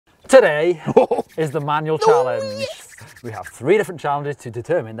Today is the manual challenge. We have 3 different challenges to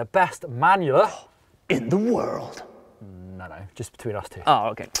determine the best manualer in the world. No, just between us 2. Oh,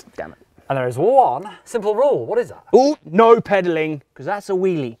 okay, damn it. And there is one simple rule. What is that? Oh, no pedaling, because that's a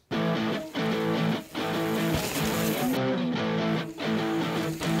wheelie.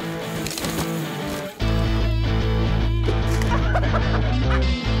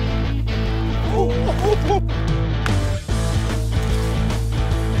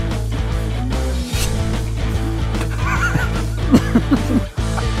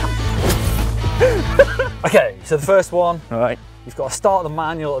 Okay, so the first one, All right. You've got to start the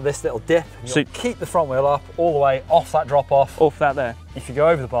manual at this little dip. So keep the front wheel up all the way off that drop off. Off that there. If you go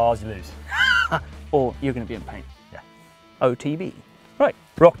over the bars, you lose. Or you're going to be in pain. Yeah. OTB. Right.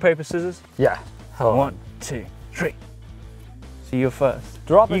 Rock, paper, scissors. Yeah. Hold on. 1, 2, 3. See you first.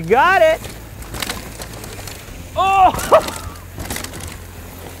 Drop it. You got it. Oh!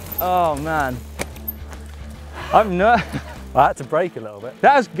 Oh man. I'm not. I had to brake a little bit.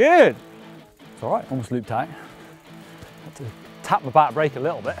 That was good. It's all right. Almost looped out. Had to tap my back brake a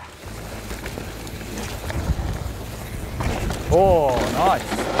little bit. Oh, nice.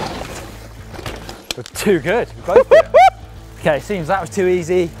 We're too good. We both did it. Okay, seems that was too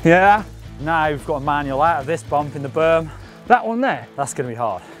easy. Yeah. Now we've got a manual out of this bump in the berm. That one there. That's going to be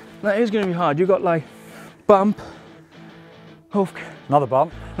hard. That is going to be hard. You got like bump, hoof, Another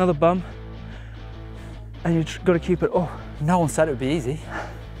bump. another bump, and you got to keep it. Oh, No one said it would be easy.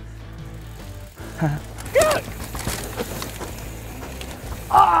 good.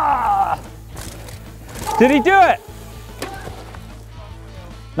 Ah! Did he do it?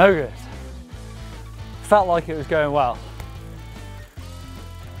 No good. Felt like it was going well,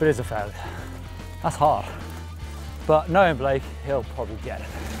 but it's a failure. That's hard. But knowing Blake, he'll probably get it.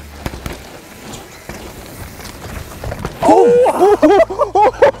 Oh!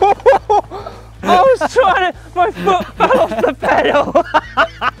 I was trying to, my foot fell off the pedal.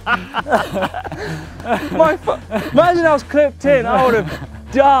 My foot, imagine I was clipped in, I would have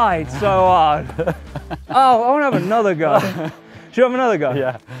died so hard. Oh, I want to have another go. Should you have another go?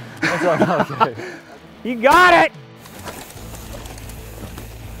 Yeah, that's what I'm going to do. You got it!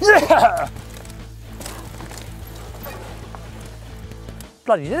 Yeah!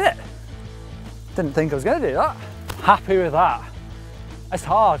 Bloody did it. Didn't think I was going to do that. Happy with that. It's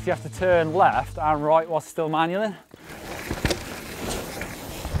hard if you have to turn left and right while still manualing.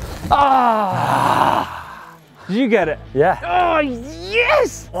 Ah! Did you get it? Yeah. Oh,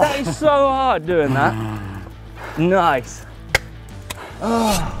 yes! That is so hard doing that. Nice.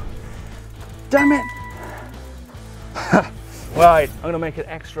 Oh, damn it. Right, I'm gonna make it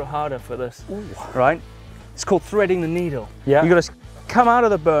extra harder for this. Ooh. Right? It's called threading the needle. Yeah. You gotta come out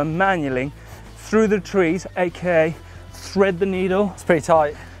of the berm manually through the trees, aka thread the needle. It's pretty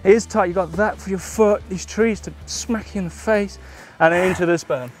tight. It is tight. You got that for your foot, these trees to smack you in the face, and then into this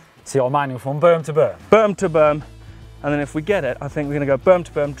berm. So your manual from berm to berm. Berm to berm, and then if we get it, I think we're gonna go berm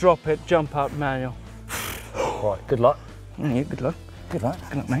to berm, drop it, jump out, manual. Right, good luck. Yeah, good luck. Good luck.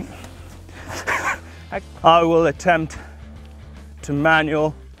 Good luck, mate. I will attempt to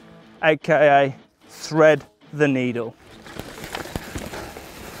manual, aka thread the needle.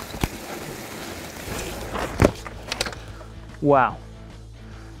 Wow.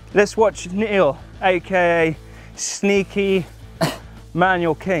 Let's watch Neil, aka sneaky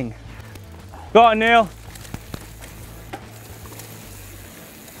manual king. Go on, Neil.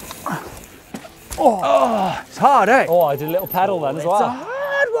 Oh, it's hard, eh? Oh, I did a little pedal then as well. It's a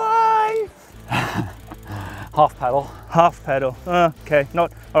hard one. Half pedal. Half pedal. Okay,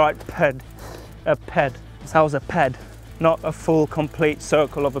 not all right. Ped, a ped. That was a ped, not a full complete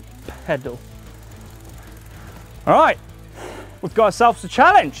circle of a pedal. All right, we've got ourselves a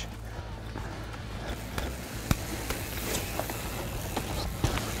challenge.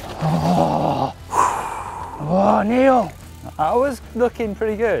 Oh, Neil. I was looking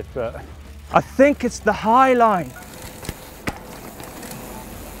pretty good, but I think it's the high line.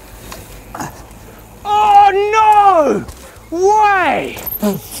 Oh no! Way!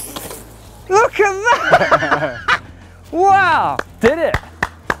 Look at that! Wow! did it.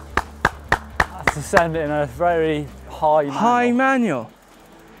 That's to send it in a very high manual. High manual.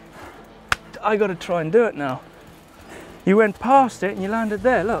 I got to try and do it now. You went past it and you landed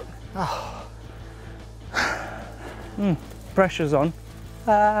there. Look. Pressure's on.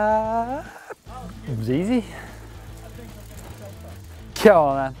 It was easy. Come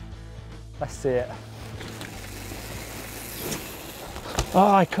on then. Let's see it. Oh,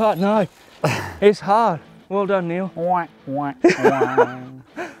 I can't, no. It's hard. Well done, Neil. Whack, whack, whack.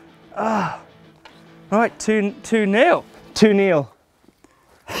 Right, 2-0. 2-0.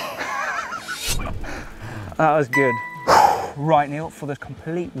 That was good. Right, Neil, for the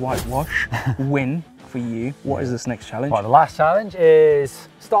complete whitewash win for you, what is this next challenge? Right, the last challenge is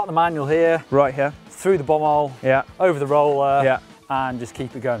start the manual here. Right here. Through the bum hole. Yeah. Over the roller. Yeah. And just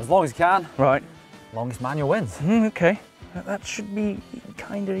keep it going as long as you can. Right. Longest manual wins. Okay. That should be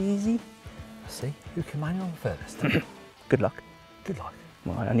kind of easy. Let's see who can manual first. Good luck. Good luck.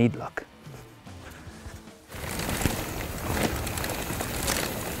 Well, I need luck.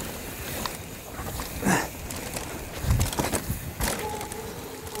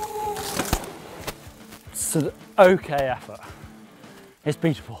 It's an okay effort. It's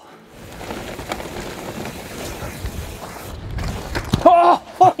beatable.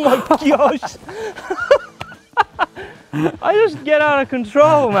 Oh my gosh! I just get out of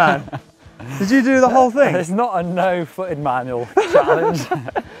control, man. Did you do the whole thing? It's not a no-footed manual challenge.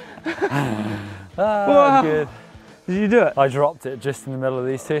 Wow. Good. Did you do it? I dropped it just in the middle of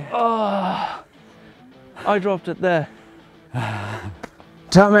these two. Oh, I dropped it there.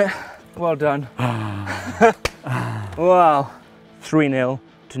 Damn it. Well done. Wow. 3-0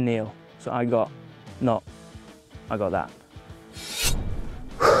 to Neil. So I got that.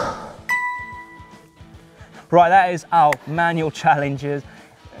 Right, that is our manual challenges.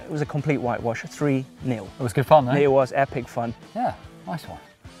 It was a complete whitewash, 3-0. It was good fun, though. It was epic fun. Yeah, nice one.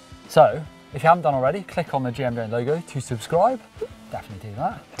 So, if you haven't done already, click on the GMBN logo to subscribe. Definitely do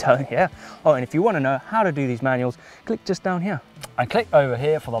that. Yeah. Oh, and if you want to know how to do these manuals, click just down here. And click over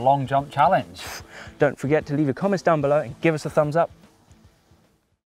here for the long jump challenge. Don't forget to leave your comments down below and give us a thumbs up.